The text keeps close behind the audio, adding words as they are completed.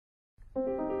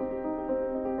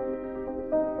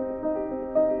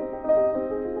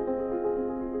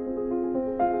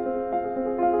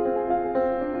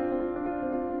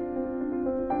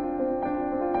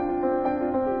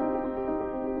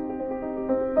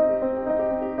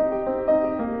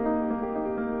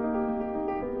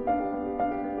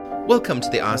Welcome to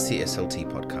the RCSLT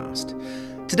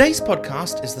podcast. Today's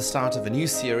podcast is the start of a new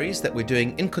series that we're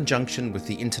doing in conjunction with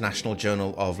the International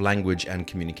Journal of Language and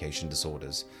Communication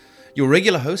Disorders. Your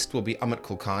regular host will be Amit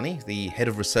Kulkarni, the Head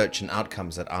of Research and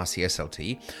Outcomes at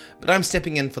RCSLT, but I'm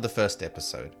stepping in for the first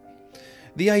episode.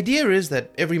 The idea is that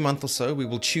every month or so we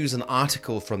will choose an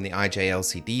article from the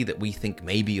IJLCD that we think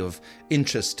may be of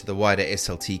interest to the wider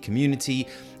SLT community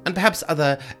and perhaps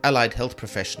other allied health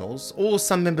professionals or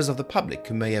some members of the public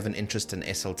who may have an interest in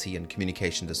SLT and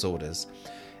communication disorders.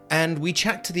 And we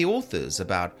chat to the authors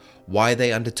about why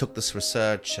they undertook this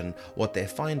research and what their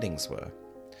findings were.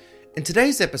 In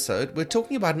today's episode, we're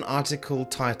talking about an article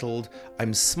titled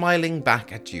 "I'm Smiling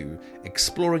Back at You,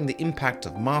 Exploring the Impact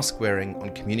of Mask Wearing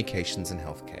on Communications in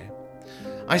Healthcare."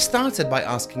 I started by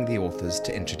asking the authors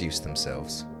to introduce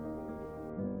themselves.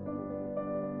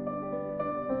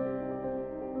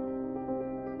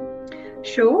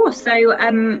 Sure. So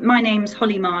my name's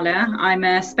Holly Marler. I'm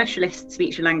a specialist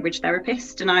speech and language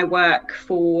therapist, and I work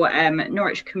for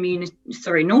Norfolk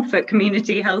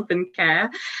Community Health and Care,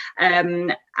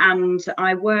 and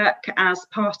I work as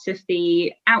part of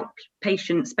the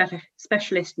outpatient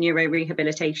specialist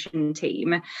neurorehabilitation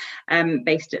team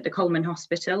based at the Coleman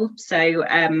Hospital. So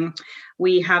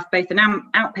we have both an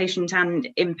outpatient and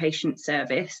inpatient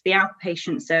service. The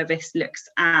outpatient service looks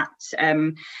at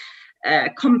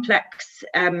complex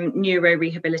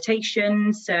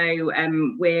neurorehabilitation. So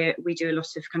we do a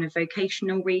lot of kind of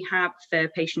vocational rehab for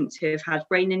patients who have had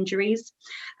brain injuries.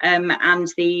 And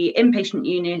the inpatient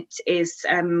unit is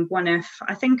one of,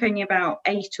 I think, only about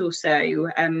 8 or so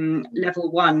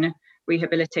level 1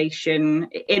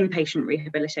 inpatient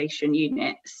rehabilitation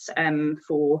units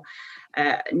for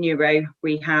neuro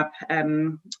rehab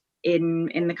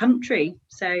in the country.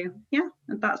 So yeah,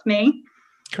 that's me.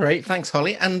 Great, thanks,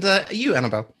 Holly. And you,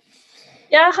 Annabelle?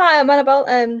 Yeah, hi, I'm Annabelle.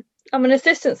 I'm an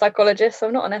assistant psychologist, so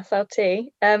I'm not an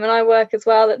SLT, and I work as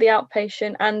well at the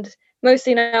outpatient and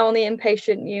mostly now on the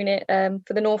inpatient unit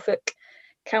for the Norfolk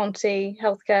County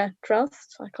Healthcare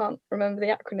Trust. I can't remember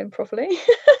the acronym properly.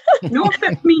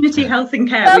 Norfolk Community Health and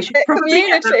Care. We should probably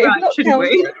get that right, shouldn't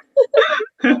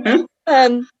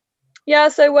we? Yeah,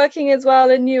 so working as well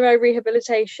in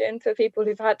neurorehabilitation for people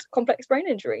who've had complex brain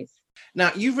injuries.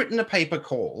 Now, you've written a paper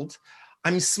called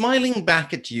 "I'm Smiling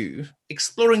Back at You,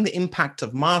 Exploring the Impact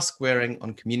of Mask Wearing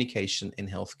on Communication in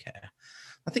Healthcare."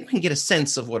 I think we can get a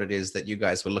sense of what it is that you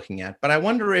guys were looking at, but I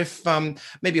wonder if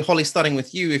maybe, Holly, starting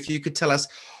with you, if you could tell us,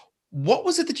 what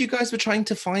was it that you guys were trying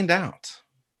to find out?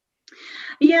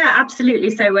 Yeah, absolutely.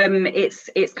 So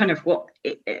it's kind of what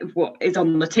is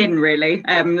on the tin, really.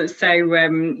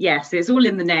 Yes, it's all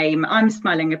in the name. I'm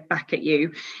Smiling Back at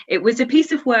You. It was a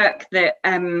piece of work that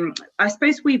I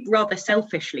suppose we've rather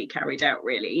selfishly carried out,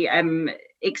 really.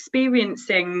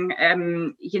 Experiencing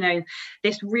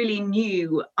this really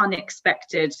new,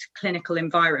 unexpected clinical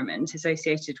environment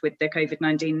associated with the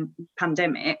COVID-19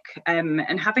 pandemic,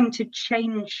 and having to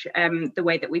change the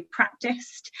way that we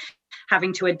practiced,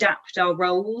 having to adapt our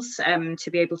roles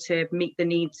to be able to meet the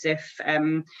needs of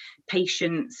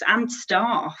patients and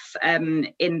staff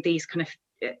in these kind of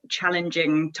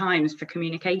challenging times for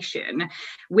communication,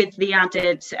 with the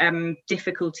added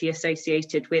difficulty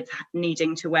associated with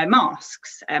needing to wear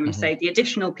masks, so the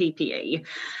additional PPE.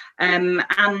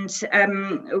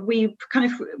 We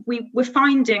were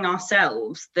finding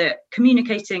ourselves that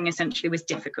communicating essentially was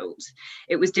difficult.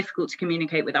 It was difficult to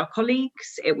communicate with our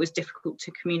colleagues. It was difficult to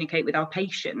communicate with our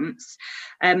patients.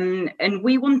 And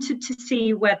we wanted to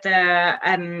see whether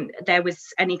there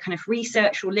was any kind of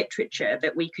research or literature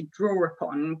that we could draw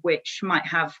upon, which might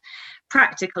have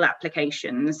practical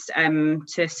applications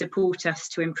to support us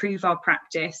to improve our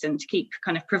practice and to keep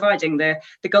kind of providing the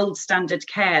gold standard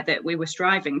care that we were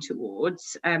striving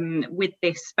towards with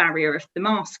this barrier of the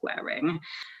mask wearing.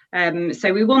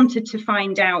 So we wanted to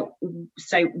find out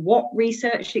what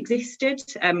research existed,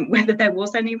 whether there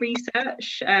was any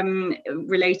research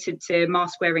related to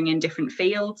mask wearing in different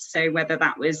fields, so whether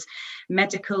that was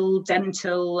medical,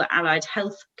 dental, allied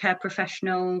healthcare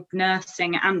professional,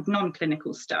 nursing and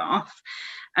non-clinical staff.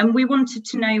 And we wanted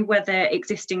to know whether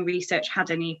existing research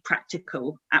had any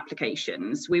practical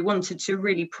applications. We wanted to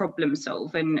really problem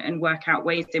solve and work out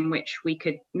ways in which we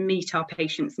could meet our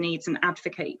patients' needs and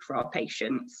advocate for our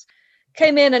patients.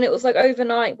 Came in and it was like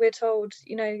overnight we're told,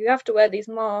 you have to wear these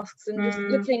masks, and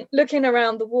just looking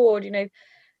around the ward,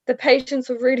 the patients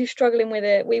were really struggling with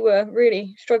it. We were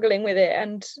really struggling with it,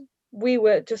 and we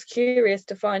were just curious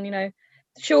to find,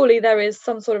 surely there is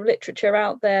some sort of literature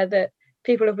out there that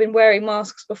people have been wearing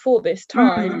masks before this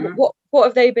time. What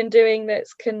have they been doing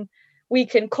we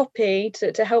can copy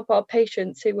to help our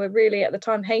patients who were really at the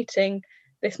time hating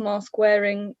this mask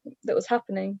wearing that was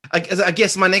happening. I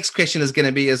guess my next question is going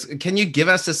to be: can you give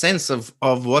us a sense of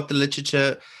what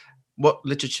literature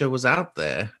was out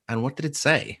there, and what did it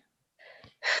say?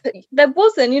 There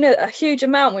wasn't, a huge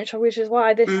amount, which is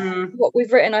why what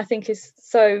we've written, I think, is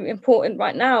so important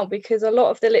right now, because a lot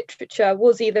of the literature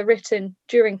was either written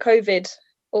during COVID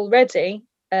already,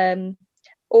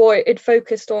 or it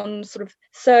focused on sort of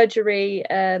surgery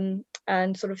and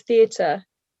sort of theatre,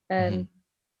 and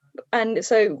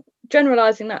so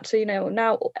generalising that to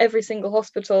now every single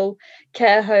hospital,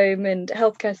 care home, and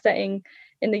healthcare setting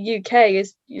in the UK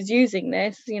is using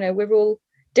this. We're all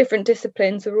different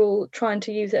disciplines, are all trying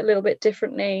to use it a little bit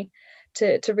differently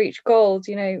to reach goals.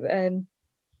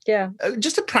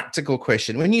 Just a practical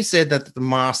question: when you said that the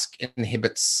mask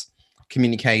inhibits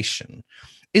communication,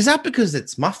 is that because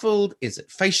it's muffled? Is it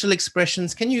facial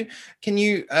expressions? Can you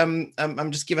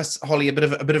just give us, Holly, a bit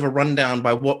of a rundown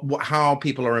by how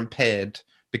people are impaired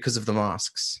because of the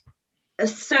masks?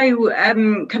 So,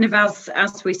 kind of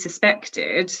as we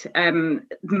suspected,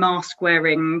 mask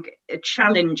wearing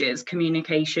challenges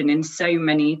communication in so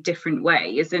many different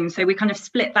ways. And so we kind of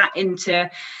split that into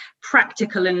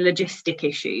practical and logistic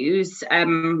issues,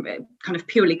 kind of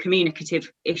purely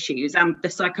communicative issues, and the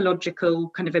psychological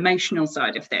kind of emotional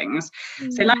side of things.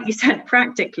 So like you said,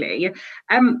 practically,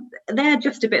 they're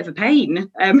just a bit of a pain,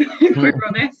 if we're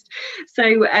honest.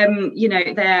 So,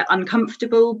 they're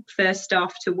uncomfortable for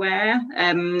staff to wear.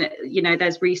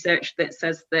 There's research that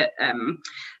says that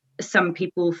some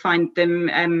people find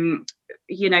them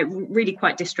really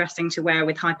quite distressing to wear,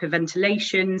 with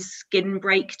hyperventilation, skin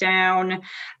breakdown.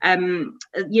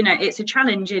 It's a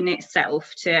challenge in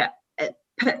itself to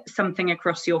put something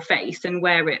across your face and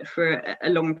wear it for a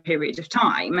long period of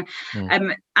time.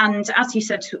 And as you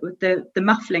said, the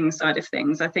muffling side of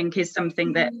things, I think, is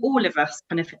something that all of us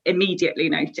kind of immediately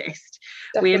noticed.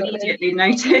 Definitely. We immediately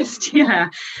noticed,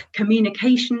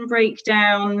 communication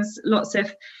breakdowns, lots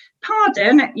of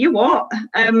pardon you what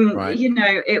right.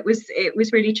 It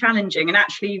was really challenging. And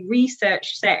actually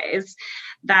research says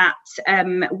that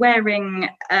wearing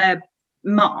a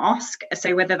mask,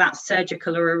 so whether that's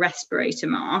surgical or a respirator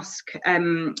mask,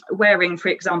 wearing, for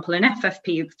example, an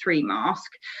FFP3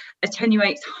 mask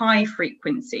attenuates high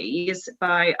frequencies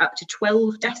by up to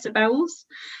 12 decibels,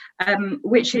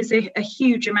 which is a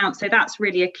huge amount. So that's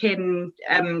really akin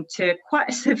to quite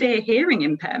a severe hearing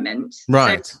impairment.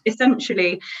 Right. So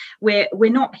essentially, we're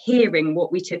not hearing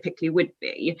what we typically would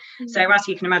be. So as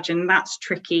you can imagine, that's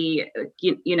tricky,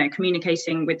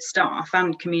 communicating with staff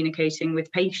and communicating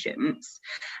with patients.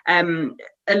 A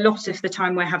lot of the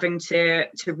time we're having to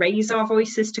raise our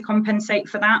voices to compensate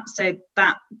for that. So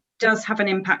that does have an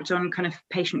impact on kind of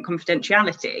patient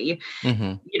confidentiality.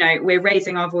 We're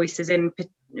raising our voices in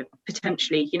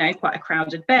potentially quite a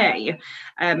crowded bay.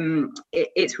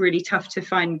 It's really tough to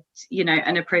find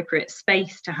an appropriate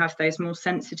space to have those more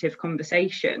sensitive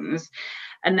conversations.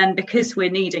 And then because we're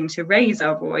needing to raise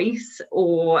our voice,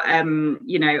 or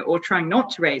trying not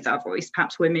to raise our voice,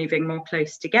 perhaps we're moving more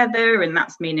close together, and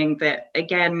that's meaning that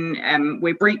again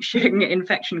we're breaching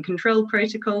infection control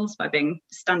protocols by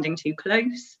standing too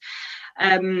close.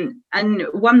 And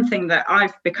one thing that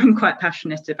I've become quite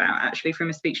passionate about, actually, from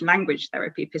a speech and language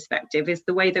therapy perspective, is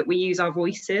the way that we use our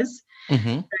voices.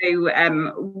 So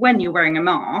when you're wearing a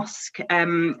mask,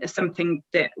 something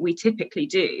that we typically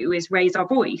do is raise our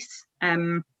voice.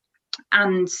 And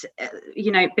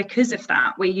because of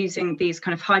that, we're using these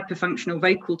kind of hyperfunctional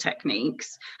vocal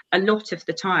techniques a lot of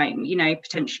the time,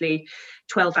 potentially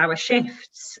 12-hour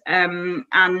shifts, and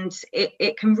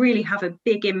it can really have a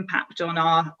big impact on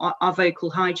our vocal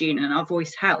hygiene and our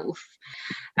voice health.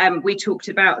 We talked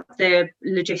about the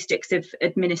logistics of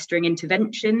administering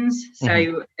interventions.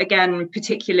 So again,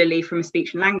 particularly from a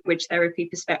speech and language therapy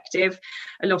perspective,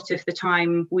 a lot of the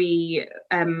time we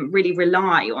really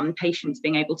rely on patients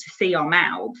being able to see our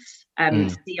mouths,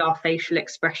 see our facial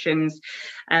expressions.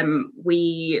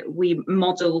 We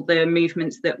model the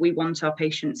movements that we want our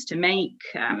patients to make.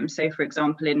 So, for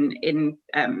example, in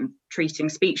treating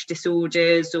speech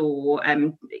disorders, or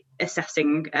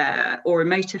assessing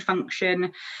oromotor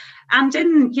function, and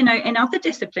in other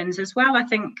disciplines as well. I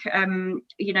think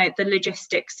the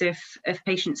logistics of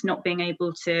patients not being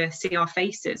able to see our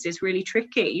faces is really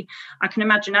tricky. I can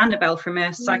imagine, Annabelle, from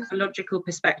a psychological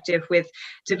perspective, with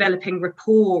developing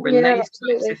rapport and those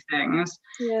types of things.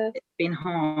 It's been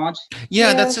hard.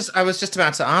 I was just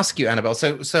about to ask you, Annabelle,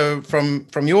 so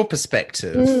from your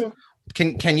perspective,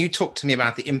 can you talk to me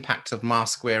about the impact of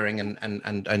mask wearing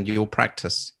and your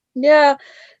practice? Yeah,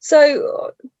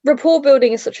 so rapport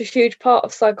building is such a huge part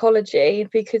of psychology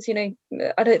because, you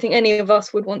know, I don't think any of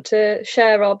us would want to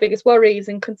share our biggest worries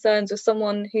and concerns with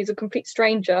someone who's a complete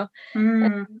stranger.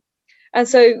 And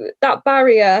so that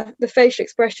barrier, the facial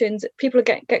expressions, people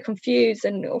get confused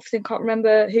and often can't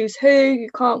remember who's who. You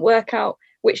can't work out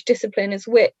which discipline is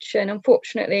which. And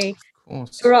unfortunately,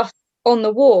 for us on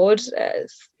the ward,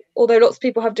 although lots of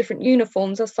people have different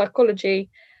uniforms, as psychology,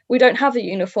 we don't have a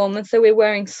uniform, and so we're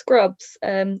wearing scrubs.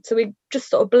 So we just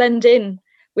sort of blend in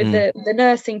with the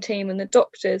nursing team and the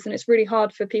doctors, and it's really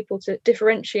hard for people to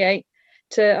differentiate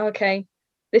to, okay,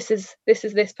 this is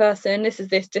this person, this is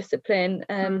this discipline,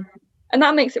 and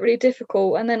that makes it really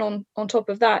difficult. And then on top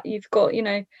of that, you've got, you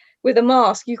know, with a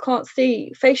mask, you can't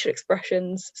see facial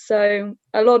expressions. So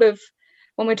a lot of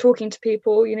when we're talking to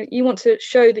people, you know, you want to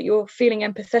show that you're feeling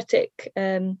empathetic,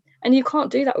 and you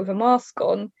can't do that with a mask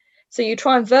on. So you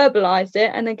try and verbalize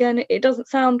it, and again, it doesn't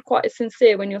sound quite as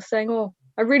sincere when you're saying, "Oh,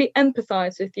 I really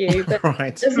empathize with you," but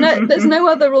right. there's no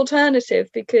other alternative,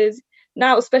 because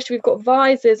now, especially, we've got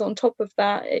visors on top of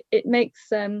that. It makes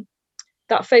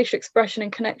that facial expression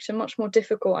and connection much more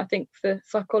difficult, I think, for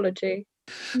psychology.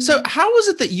 So how was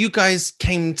it that you guys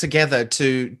came together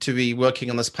to be working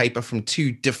on this paper from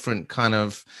two different kind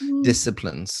of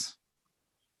disciplines?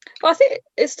 Well, I think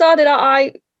it started out,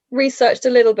 I researched a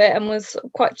little bit and was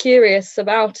quite curious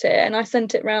about it, and I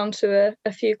sent it round to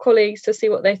a few colleagues to see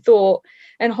what they thought.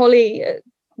 And Holly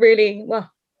really, well,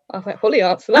 I'll let Holly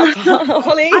answer that part.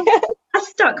 Holly? I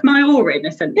stuck my oar in,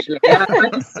 essentially.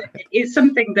 It's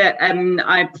something that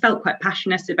I felt quite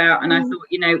passionate about, and I thought,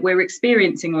 you know, we're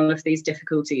experiencing all of these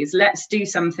difficulties. Let's do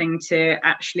something to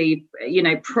actually, you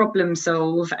know, problem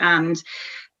solve and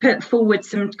put forward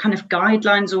some kind of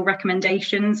guidelines or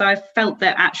recommendations. I felt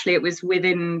that actually it was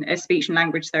within a speech and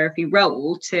language therapy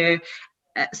role to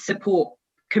support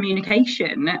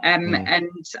communication, and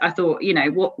I thought, you know,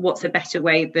 what's a better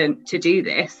way than to do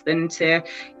this than to,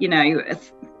 you know,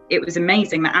 it was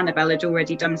amazing that Annabelle had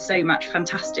already done so much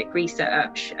fantastic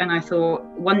research, and I thought,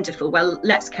 wonderful, well,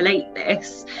 let's collate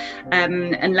this,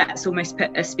 and let's almost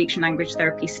put a speech and language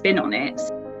therapy spin on it.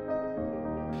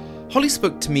 Holly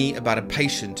spoke to me about a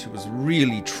patient who was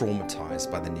really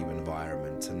traumatized by the new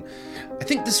environment, and I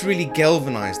think this really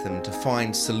galvanized them to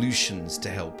find solutions to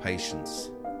help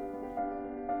patients.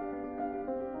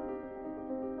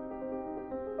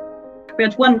 We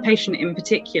had one patient in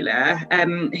particular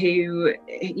who,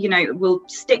 you know, will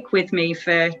stick with me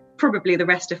for probably the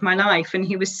rest of my life. And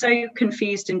he was so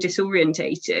confused and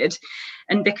disorientated.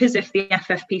 And because of the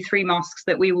FFP3 masks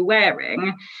that we were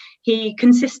wearing, he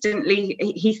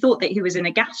thought that he was in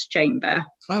a gas chamber.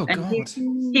 Oh, and God. He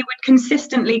would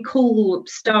consistently call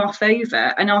staff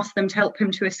over and ask them to help him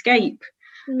to escape.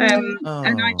 And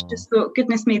I just thought,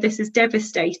 goodness me, this is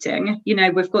devastating. You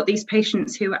know, we've got these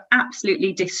patients who are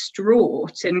absolutely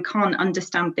distraught and can't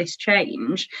understand this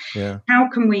change. Yeah. How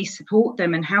can we support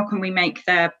them, and how can we make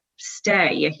their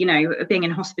stay, you know, being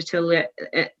in hospital at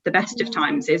the best of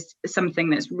times is something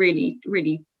that's really,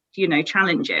 really, you know,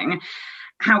 challenging.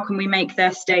 How can we make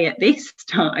their stay at this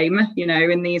time, you know,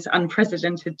 in these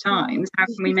unprecedented times, how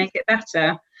can we make it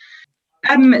better?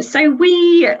 So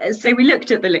we looked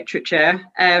at the literature,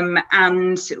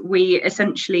 and we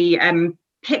essentially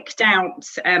picked out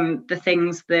the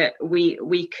things that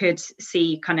we could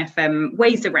see kind of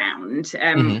ways around.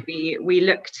 We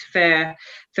looked for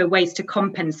ways to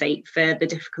compensate for the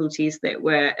difficulties that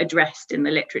were addressed in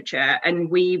the literature, and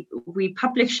we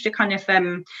published a kind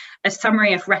of a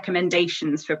summary of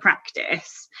recommendations for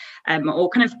practice, or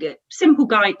kind of simple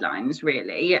guidelines,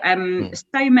 really.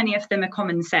 So many of them are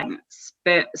common sense,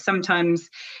 but sometimes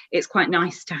it's quite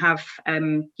nice to have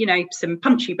you know, some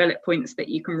punchy bullet points that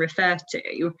you can refer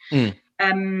to.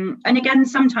 And again,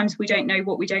 sometimes we don't know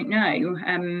what we don't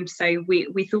know, so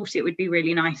we thought it would be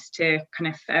really nice to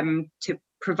kind of to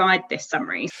provide this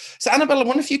summary. So Annabelle, I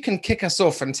wonder if you can kick us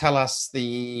off and tell us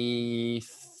the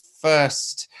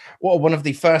first, or one of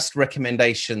the first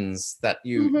recommendations that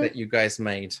you guys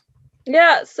made.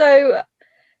 Yeah, so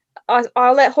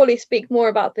I'll let Holly speak more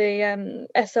about the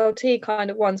SLT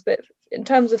kind of ones, but in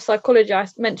terms of psychology, I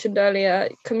mentioned earlier,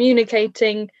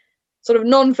 communicating sort of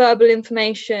non-verbal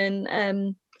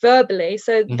information verbally.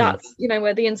 So that's, you know,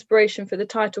 where the inspiration for the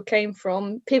title came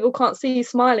from. People can't see you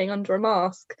smiling under a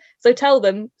mask, so tell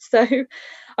them. So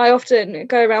I often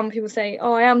go around when people say,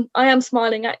 oh, I am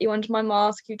smiling at you under my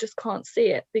mask, you just can't see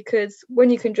it. Because when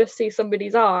you can just see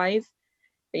somebody's eyes,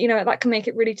 you know, that can make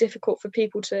it really difficult for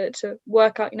people to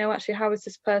work out, you know, actually, how is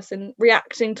this person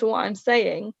reacting to what I'm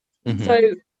saying?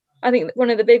 So I think that one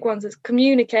of the big ones is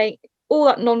communicate all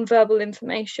that non-verbal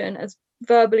information as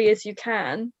verbally as you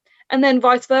can, and then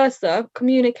vice versa,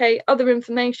 communicate other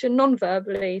information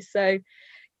non-verbally. So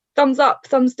thumbs up,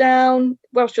 thumbs down,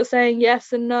 whilst you're saying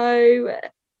yes and no,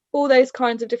 all those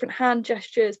kinds of different hand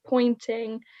gestures,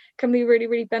 pointing, can be really,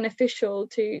 really beneficial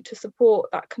to support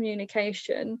that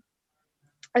communication.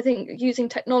 I think using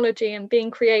technology and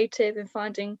being creative and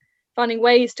finding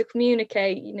ways to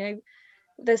communicate,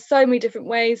 there's so many different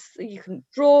ways. You can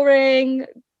drawing,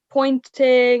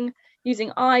 pointing,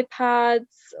 using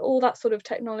iPads, all that sort of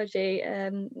technology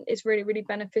is really, really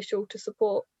beneficial to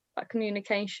support that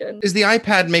communication. Is the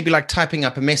iPad maybe like typing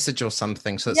up a message or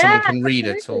something so that someone can read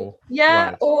it? Or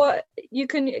right. Or you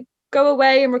can go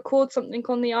away and record something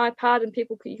on the iPad and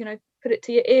people can, put it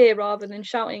to your ear rather than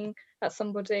shouting at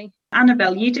somebody.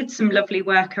 Annabelle, you did some lovely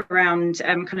work around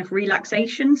kind of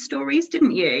relaxation stories,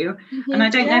 didn't you? Mm-hmm. And I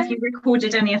don't know if you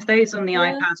recorded any of those on the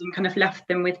iPad and kind of left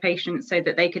them with patients so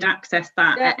that they could access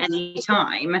that at any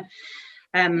time.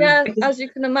 As you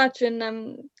can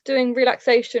imagine, doing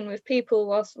relaxation with people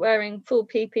whilst wearing full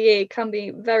PPE can be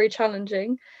very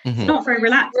challenging. Mm-hmm. Not very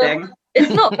relaxing.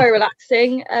 It's not very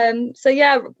relaxing.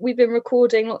 We've been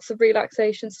recording lots of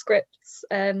relaxation scripts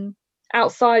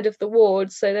outside of the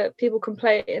ward so that people can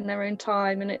play it in their own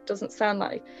time and it doesn't sound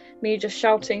like me just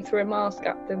shouting through a mask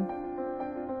at them.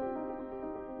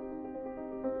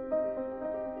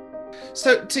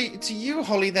 So to you,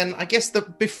 Holly, then, I guess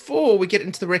that before we get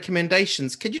into the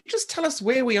recommendations, could you just tell us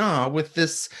where we are with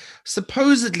this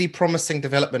supposedly promising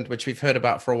development, which we've heard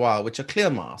about for a while, which are clear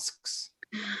masks?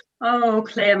 Oh,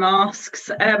 clear masks.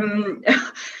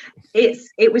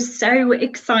 It was so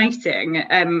exciting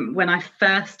when I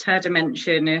first heard a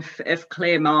mention of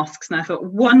clear masks, and I thought,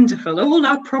 wonderful, all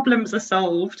our problems are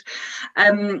solved.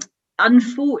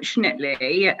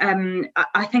 Unfortunately,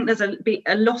 I think there's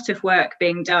a lot of work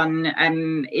being done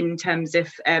in terms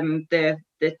of the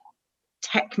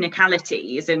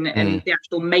technicalities and the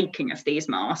actual making of these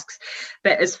masks,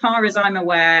 but as far as I'm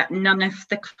aware, none of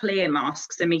the clear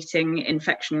masks are meeting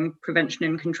infection prevention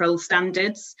and control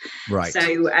standards. Right.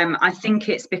 So I think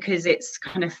it's because it's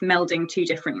kind of melding two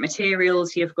different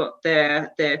materials. You've got the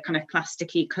kind of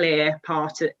plasticky clear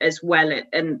part as well,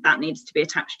 and that needs to be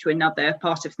attached to another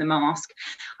part of the mask.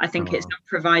 I think it's not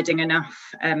providing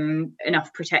enough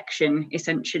protection,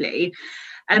 essentially.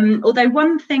 Although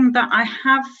one thing that I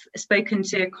have spoken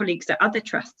to colleagues at other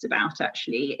trusts about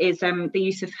actually is the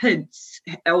use of hoods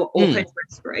or hood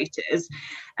respirators,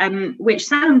 which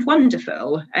sound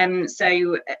wonderful.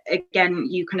 So again,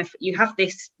 you have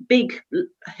this big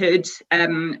hood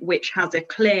which has a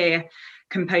clear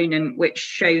component which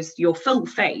shows your full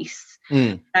face,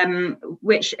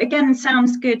 which again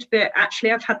sounds good, but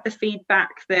actually I've had the feedback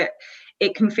that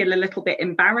it can feel a little bit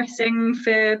embarrassing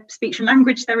for speech and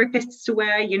language therapists to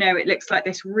wear. It looks like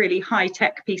this really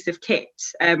high-tech piece of kit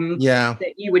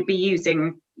that you would be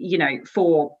using,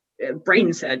 for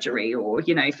brain surgery or,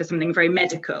 for something very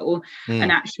medical.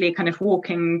 And actually kind of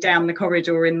walking down the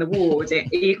corridor in the ward,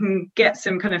 you can get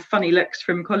some kind of funny looks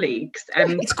from colleagues.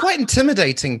 It's quite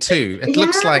intimidating too. It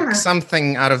looks like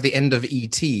something out of the end of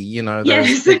E.T., those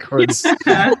yes. big hoods.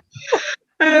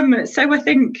 So I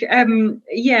think, again,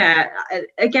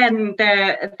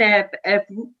 they're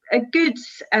a good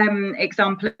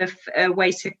example of a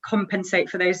way to compensate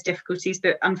for those difficulties,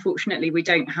 but unfortunately, we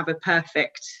don't have a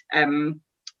perfect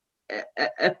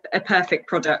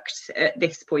product at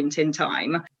this point in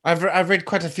time. I've read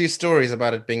quite a few stories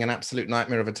about it being an absolute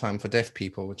nightmare of a time for deaf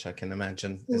people, which I can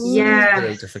imagine is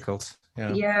very difficult.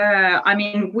 Yeah, I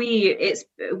mean, we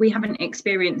haven't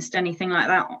experienced anything like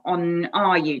that on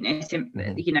our unit,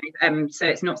 so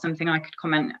it's not something I could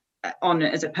comment on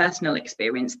as a personal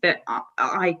experience, but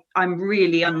I'm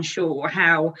really unsure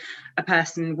how a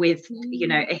person with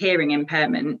a hearing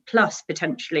impairment plus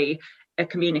potentially a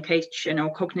communication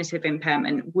or cognitive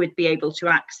impairment would be able to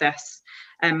access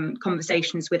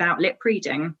conversations without lip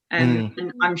reading,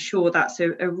 and I'm sure that's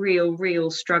a real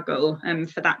struggle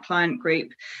for that client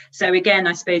group. So again,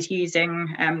 I suppose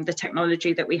using the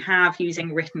technology that we have,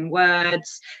 using written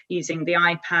words, using the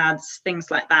iPads,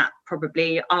 things like that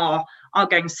probably are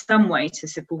going some way to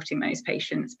supporting those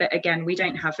patients, but again, we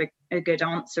don't have a good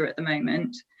answer at the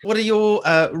moment. What are your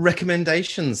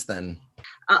recommendations then?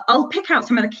 I'll pick out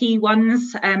some of the key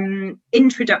ones.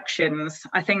 Introductions.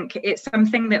 I think it's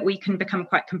something that we can become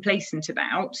quite complacent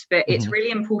about, but it's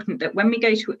really important that when we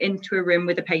go into a room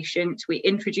with a patient, we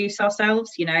introduce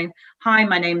ourselves. Hi,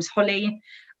 my name's Holly.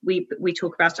 We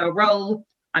talk about our role.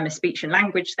 I'm a speech and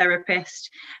language therapist,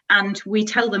 and we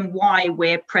tell them why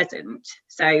we're present.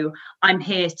 So I'm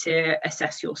here to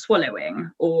assess your swallowing,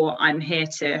 or I'm here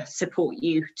to support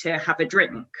you to have a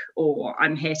drink, or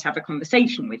I'm here to have a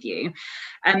conversation with you.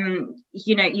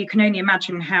 You can only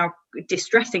imagine how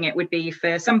distressing it would be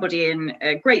for somebody in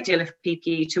a great deal of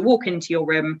PPE to walk into your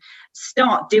room,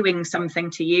 start doing something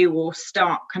to you, or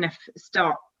start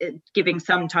giving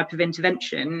some type of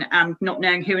intervention and not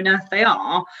knowing who on earth they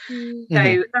are. So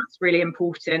that's really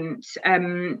important,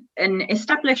 and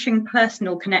establishing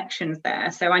personal connections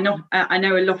there. So I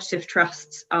know a lot of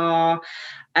trusts are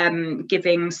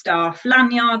giving staff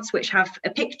lanyards which have a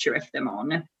picture of them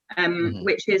on,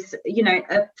 which is,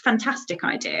 a fantastic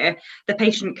idea. The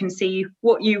patient can see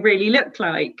what you really look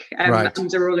like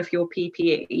under all of your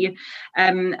PPE,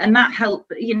 and that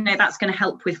that's going to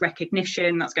help with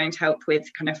recognition. That's going to help with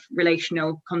kind of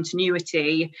relational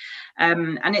continuity,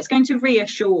 and it's going to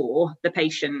reassure the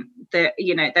patient that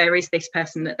there is this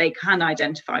person that they can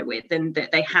identify with and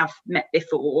that they have met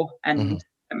before, and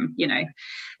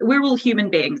we're all human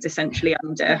beings essentially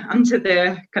under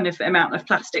the kind of amount of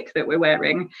plastic that we're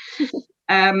wearing.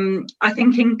 I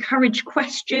think encourage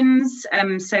questions,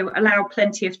 so allow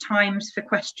plenty of times for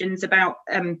questions about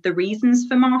the reasons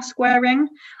for mask wearing.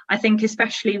 I think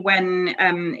especially when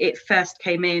it first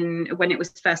came in, when it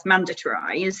was first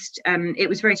mandatorised, it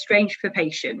was very strange for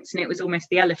patients, and it was almost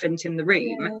the elephant in the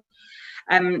room.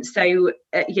 So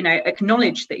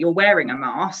acknowledge that you're wearing a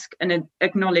mask and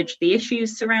acknowledge the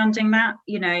issues surrounding that.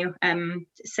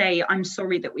 Say, I'm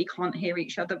sorry that we can't hear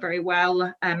each other very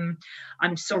well. I'm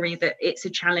sorry that it's a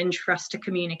challenge for us to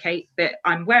communicate, but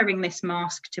I'm wearing this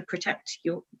mask to protect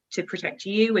you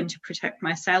and to protect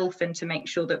myself, and to make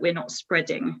sure that we're not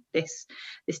spreading this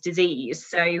disease.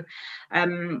 So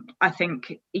I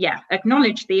think,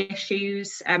 acknowledge the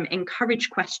issues, encourage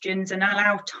questions, and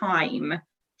allow time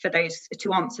for those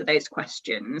to answer those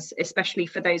questions, especially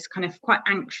for those kind of quite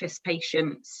anxious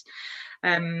patients,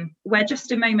 where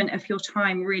just a moment of your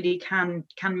time really can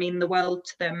mean the world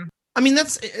to them. I mean,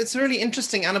 it's really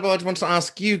interesting. Annabelle, I want to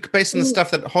ask you, based on the stuff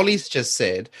that Holly's just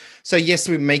said. So yes,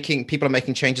 people are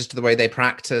making changes to the way they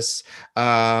practice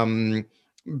because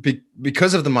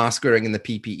of the mask wearing and the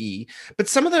PPE. But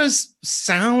some of those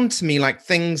sound to me like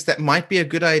things that might be a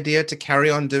good idea to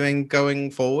carry on doing going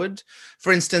forward.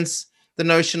 For instance, the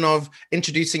notion of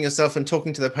introducing yourself and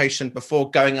talking to the patient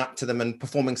before going up to them and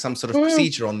performing some sort of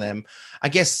procedure on them. I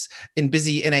guess in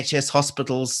busy NHS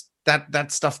hospitals,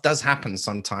 that stuff does happen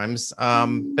sometimes.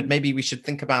 But maybe we should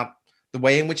think about the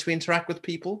way in which we interact with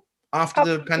people after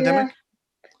the pandemic.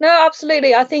 No,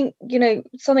 absolutely. I think,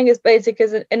 something as basic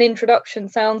as an introduction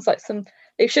sounds like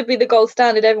it should be the gold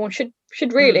standard. Everyone should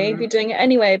really be doing it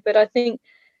anyway. But I think,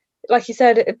 like you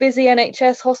said, busy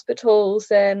NHS hospitals,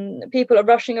 and people are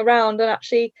rushing around, and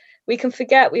actually we can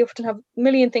forget. We often have a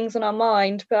million things on our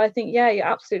mind, but I think, you're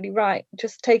absolutely right.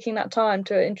 Just taking that time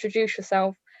to introduce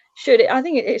yourself I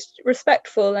think it's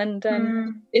respectful, and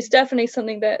it's definitely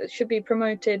something that should be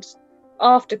promoted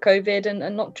after COVID,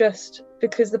 and not just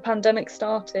because the pandemic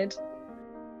started.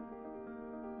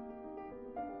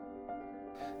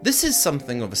 This is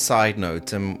something of a side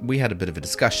note, and we had a bit of a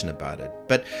discussion about it.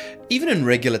 But even in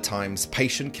regular times,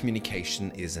 patient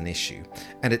communication is an issue,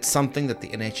 and it's something that the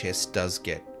NHS does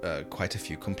get quite a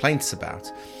few complaints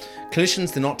about.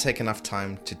 Clinicians do not take enough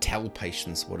time to tell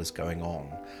patients what is going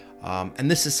on. And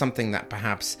this is something that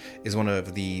perhaps is one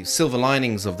of the silver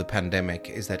linings of the pandemic,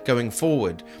 is that going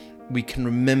forward, we can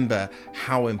remember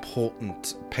how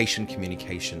important patient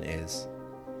communication is.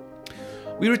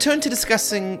 We return to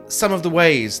discussing some of the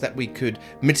ways that we could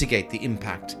mitigate the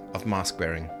impact of mask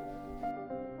wearing.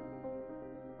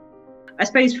 I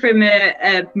suppose from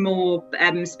a more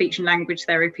speech and language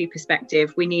therapy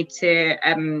perspective, we need to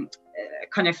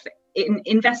kind of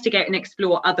investigate and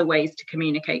explore other ways to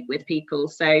communicate with people.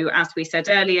 So as we said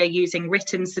earlier, using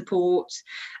written support,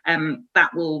 that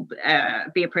will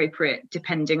be appropriate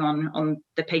depending on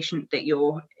the patient that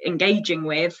you're engaging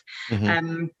with.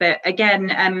 But again,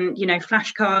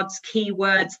 flashcards,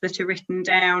 keywords that are written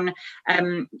down,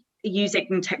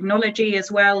 using technology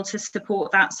as well to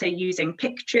support that. So using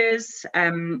pictures,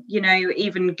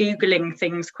 even Googling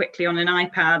things quickly on an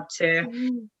iPad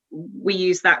we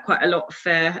use that quite a lot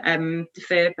for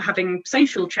having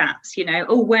social chats.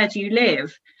 Where do you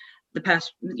live?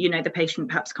 The patient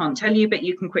perhaps can't tell you, but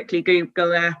you can quickly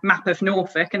Google a map of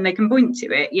Norfolk and they can point to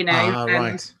it.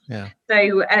 Right. Yeah.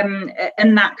 So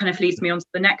and that kind of leads me on to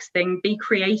the next thing: be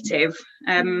creative.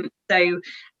 So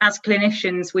as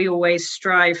clinicians, we always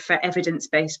strive for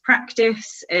evidence-based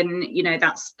practice, and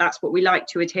that's what we like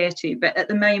to adhere to. But at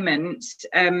the moment,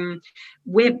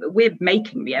 we're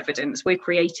making the evidence, we're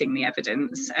creating the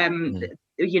evidence.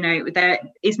 There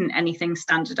isn't anything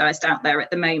standardized out there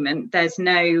at the moment. There's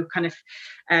no kind of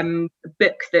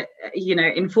book that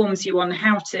informs you on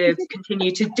how to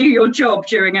continue to do your job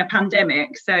during a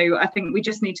pandemic. So I think we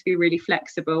just need to be really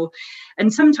flexible,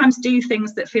 and sometimes do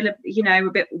things that feel a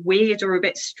bit weird or a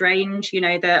bit strange,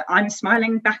 that I'm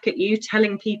smiling back at you,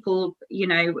 telling people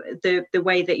the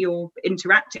way that you're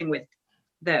interacting with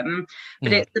them,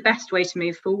 but it's the best way to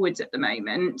move forwards at the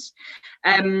moment.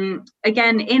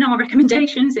 Again, in our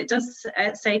recommendations, it does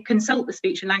say consult the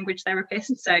speech and language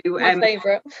therapist. So my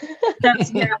favourite.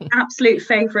 That's absolute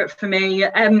favourite for me,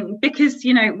 because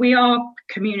we are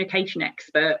communication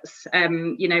experts.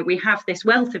 We have this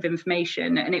wealth of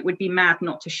information, and it would be mad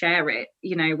not to share it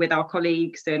with our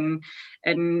colleagues and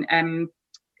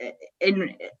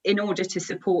in order to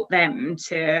support them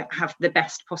to have the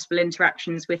best possible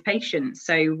interactions with patients.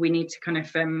 So we need to kind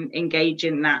of engage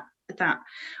in that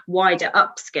wider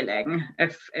upskilling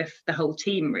of the whole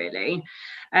team, really.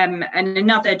 And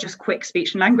another just quick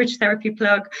speech and language therapy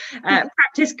plug,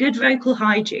 practice good vocal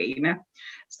hygiene.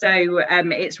 So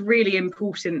it's really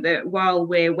important that while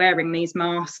we're wearing these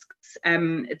masks,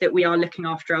 that we are looking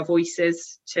after our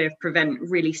voices to prevent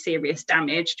really serious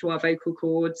damage to our vocal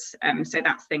cords. So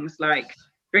that's things like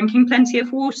drinking plenty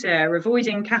of water,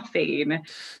 avoiding caffeine.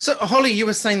 So Holly, you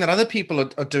were saying that other people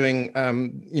are doing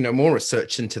more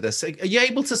research into this. Are you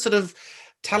able to sort of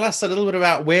tell us a little bit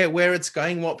about where it's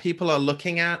going, what people are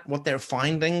looking at, what they're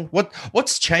finding,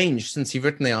 what's changed since you've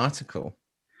written the article?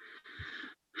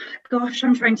 Gosh,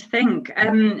 I'm trying to think.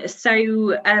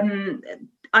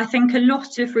 I think a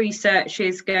lot of research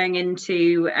is going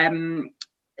into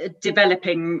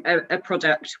developing a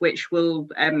product which will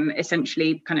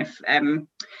essentially kind of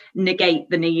negate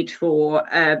the need for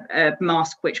a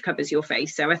mask which covers your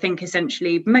face. So I think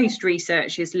essentially most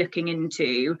research is looking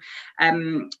into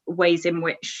ways in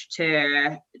which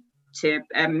to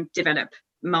develop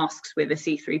masks with a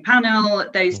see-through panel,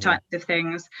 those types of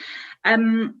things.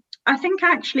 I think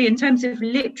actually in terms of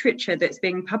literature that's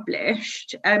being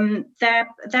published, there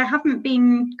haven't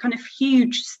been kind of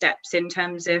huge steps in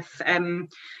terms of kind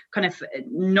of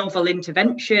novel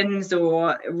interventions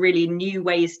or really new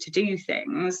ways to do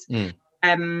things.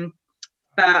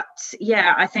 But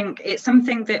yeah, I think it's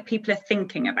something that people are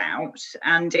thinking about,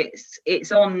 and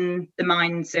it's on the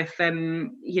minds of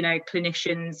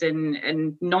clinicians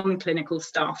and non-clinical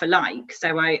staff alike.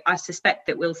 So I suspect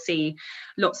that we'll see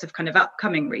lots of kind of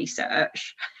upcoming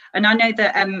research. And I know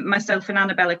that myself and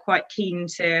Annabelle are quite keen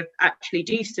to actually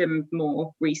do some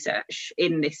more research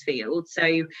in this field. So,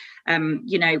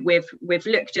 we've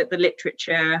looked at the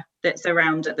literature that's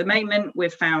around at the moment.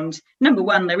 We've found, number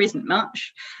one, there isn't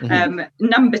much.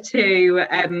 Number two,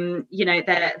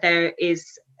 there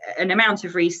is an amount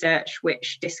of research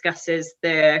which discusses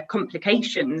the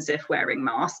complications of wearing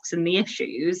masks and the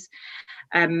issues.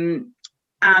 And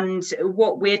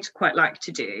what we'd quite like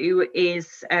to do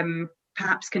is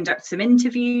perhaps conduct some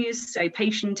interviews, so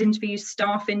patient interviews,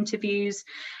 staff interviews,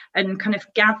 and kind of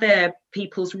gather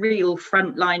people's real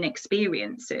frontline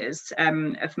experiences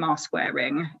of mask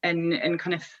wearing and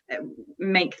kind of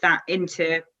make that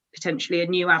into potentially a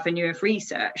new avenue of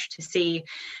research to see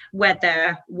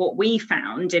whether what we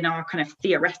found in our kind of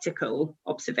theoretical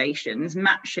observations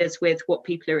matches with what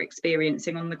people are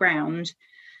experiencing on the ground.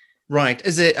 Right.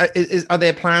 Are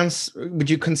there plans? Would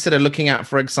you consider looking at,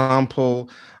 for example,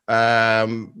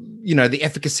 the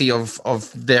efficacy of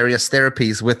various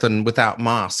therapies with and without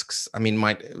masks? I mean,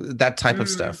 that type of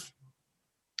stuff.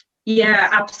 Yeah,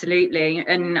 absolutely.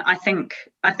 And I think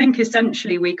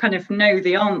essentially we kind of know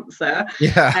the answer.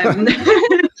 Yeah.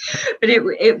 But it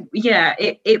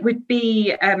would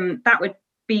be that would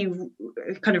be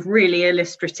kind of really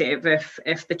illustrative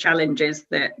of the challenges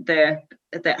that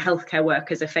healthcare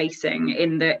workers are facing,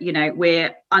 in that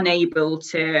we're unable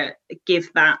to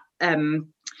give that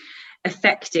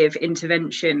effective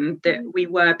intervention that we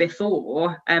were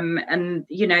before, and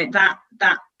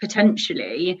that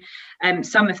potentially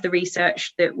some of the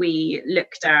research that we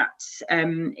looked at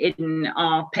in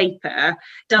our paper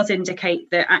does indicate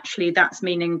that actually that's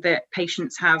meaning that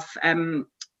patients have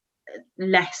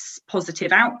less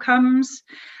positive outcomes,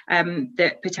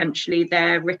 that potentially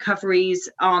their recoveries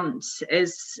aren't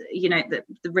as, the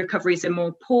recoveries are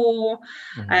more poor,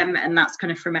 and that's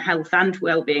kind of from a health and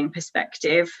well-being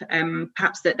perspective,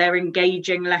 perhaps that they're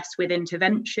engaging less with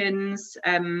interventions.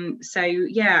 So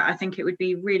yeah, I think it would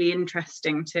be really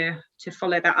interesting to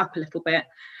follow that up a little bit.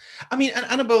 I mean, and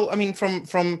Annabelle, I mean,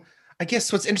 from I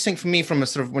guess what's interesting for me from a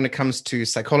sort of when it comes to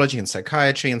psychology and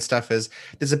psychiatry and stuff is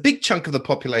there's a big chunk of the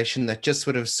population that just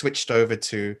sort of switched over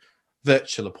to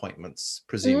virtual appointments,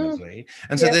 presumably.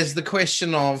 And so there's the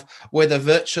question of whether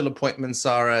virtual appointments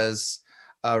are as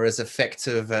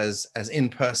effective as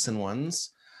in-person ones.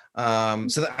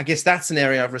 So I guess that's an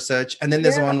area of research. And then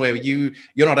there's one where you're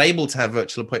not able to have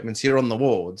virtual appointments, you're on the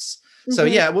wards. So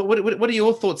what are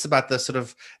your thoughts about the sort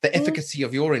of the efficacy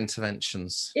of your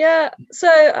interventions?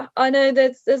 So I know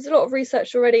there's a lot of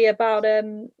research already about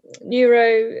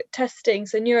neuro testing,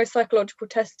 so neuropsychological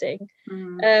testing,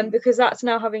 because that's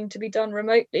now having to be done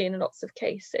remotely in lots of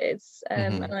cases.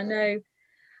 And I know,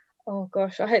 oh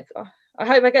gosh, I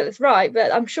hope I get this right,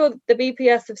 but I'm sure the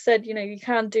BPS have said, you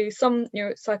can do some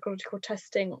neuropsychological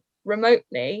testing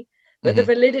remotely, but the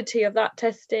validity of that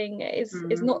testing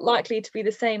is not likely to be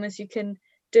the same as you can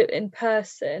do it in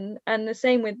person. And the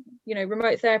same with,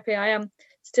 remote therapy. I am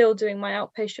still doing my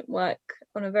outpatient work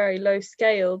on a very low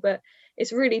scale, but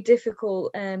it's really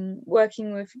difficult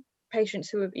working with patients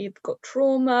who have either got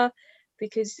trauma,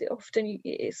 because often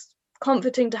it's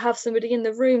comforting to have somebody in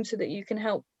the room so that you can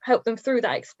help them through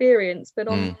that experience, but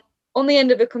on the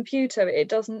end of a computer it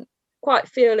doesn't quite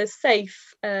feel as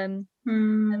safe. And you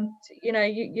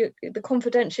the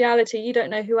confidentiality, you don't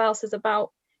know who else is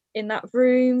about in that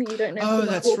room, you don't know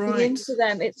that's walking right. into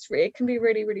them. It can be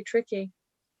really, really tricky.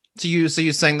 So you're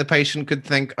saying the patient could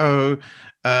think,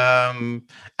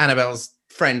 Annabelle's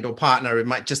friend or partner, it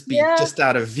might just be just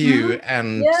out of view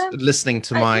and listening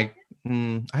to my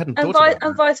I hadn't thought about that.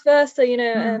 And vice versa,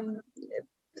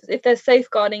 if there's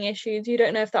safeguarding issues, you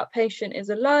don't know if that patient is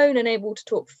alone and able to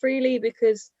talk freely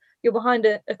because you're behind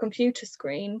a computer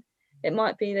screen. It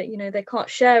might be that they can't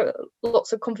share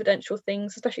lots of confidential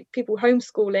things, especially people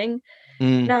homeschooling.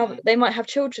 Now they might have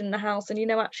children in the house,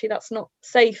 and actually that's not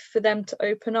safe for them to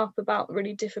open up about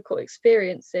really difficult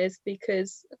experiences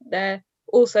because they're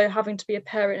also having to be a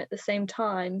parent at the same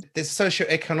time. There's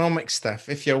socioeconomic stuff.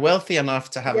 If you're wealthy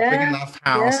enough to have a big enough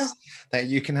house that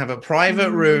you can have a private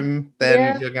room,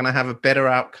 then you're going to have a better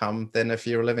outcome than if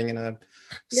you're living in a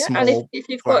small and if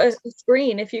you've got a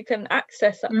screen, if you can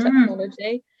access that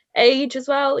technology. Age as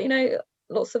well,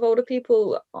 lots of older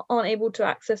people aren't able to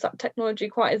access that technology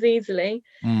quite as easily,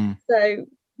 so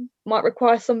might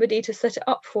require somebody to set it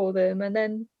up for them, and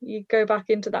then you go back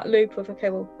into that loop of, okay,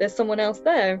 well, there's someone else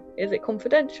there, is it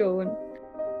confidential? And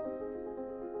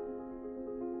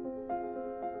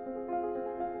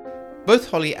both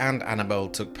Holly and Annabelle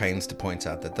took pains to point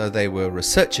out that though they were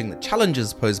researching the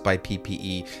challenges posed by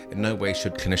PPE, in no way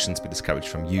should clinicians be discouraged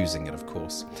from using it, of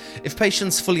course. If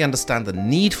patients fully understand the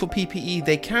need for PPE,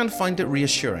 they can find it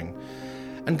reassuring.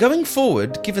 And going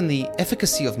forward, given the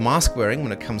efficacy of mask wearing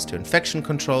when it comes to infection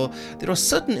control, there are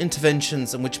certain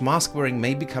interventions in which mask wearing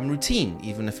may become routine,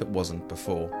 even if it wasn't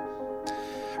before.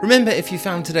 Remember, if you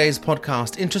found today's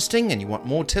podcast interesting and you want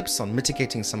more tips on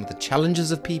mitigating some of the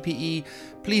challenges of PPE,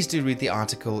 please do read the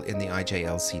article in the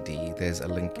IJLCD. There's a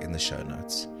link in the show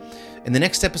notes. In the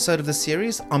next episode of the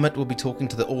series, Amit will be talking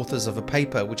to the authors of a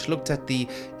paper which looked at the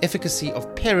efficacy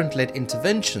of parent-led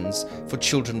interventions for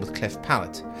children with cleft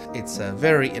palate. It's a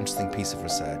very interesting piece of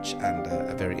research and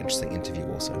a very interesting interview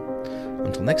also.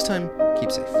 Until next time,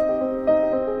 keep safe.